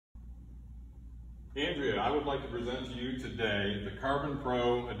Andrea, I would like to present to you today the Carbon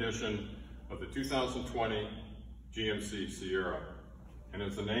Pro edition of the 2020 GMC Sierra. And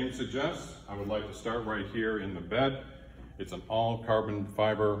as the name suggests, I would like to start right here in the bed. It's an all carbon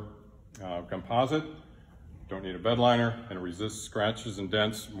fiber composite. Don't need a bed liner, and it resists scratches and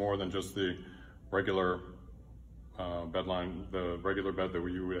dents more than just the regular bed that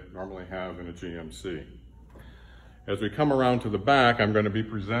you would normally have in a GMC. As we come around to the back, I'm going to be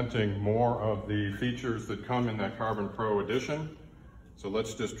presenting more of the features that come in that Carbon Pro edition. So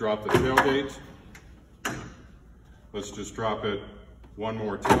let's just drop the tailgate. Let's just drop it one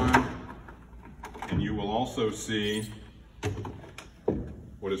more time. And you will also see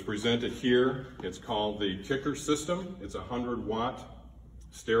what is presented here. It's called the kicker system. It's a 100-watt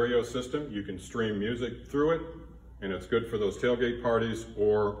stereo system. You can stream music through it, and it's good for those tailgate parties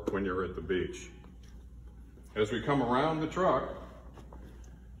or when you're at the beach. As we come around the truck,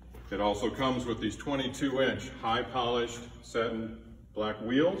 it also comes with these 22-inch high-polished satin black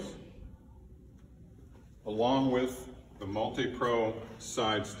wheels, along with the Multi-Pro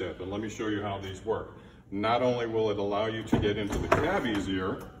side step. And let me show you how these work. Not only will it allow you to get into the cab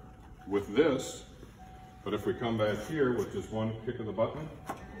easier with this, but if we come back here with just one kick of the button,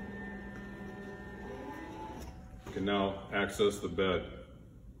 you can now access the bed.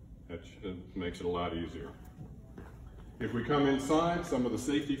 That makes it a lot easier. If we come inside, some of the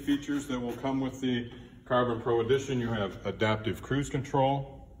safety features that will come with the Carbon Pro edition, you have adaptive cruise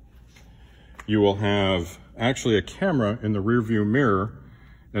control. You will have actually a camera in the rear view mirror,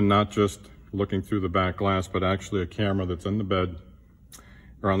 and not just looking through the back glass, but actually a camera that's in the bed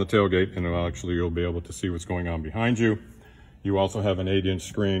or on the tailgate, and you'll be able to see what's going on behind you. You also have an 8-inch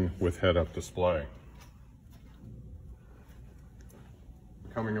screen with head-up display.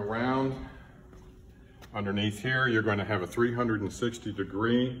 Coming around, underneath here, you're going to have a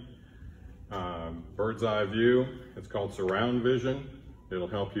 360-degree bird's eye view. It's called surround vision. It'll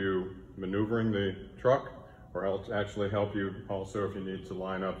help you maneuvering the truck, or it'll actually help you also if you need to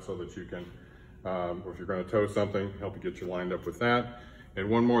line up so that you can, or if you're going to tow something, help you get you lined up with that. And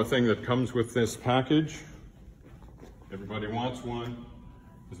one more thing that comes with this package, everybody wants one,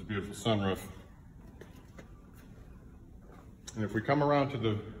 is a beautiful sunroof. And if we come around to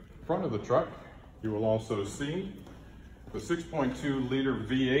the front of the truck, you will also see the 6.2-liter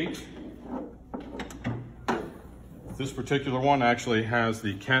V8. This particular one actually has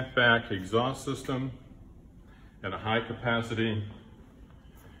the catback exhaust system and a high-capacity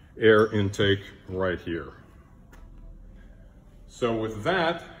air intake right here. So with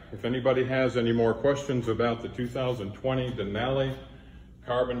that, if anybody has any more questions about the 2020 Denali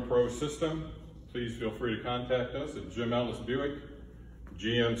Carbon Pro system, please feel free to contact us at Jim Ellis Buick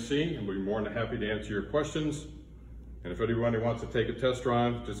GMC, and we'll be more than happy to answer your questions. And if anybody wants to take a test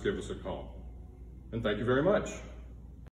drive, just give us a call. And thank you very much.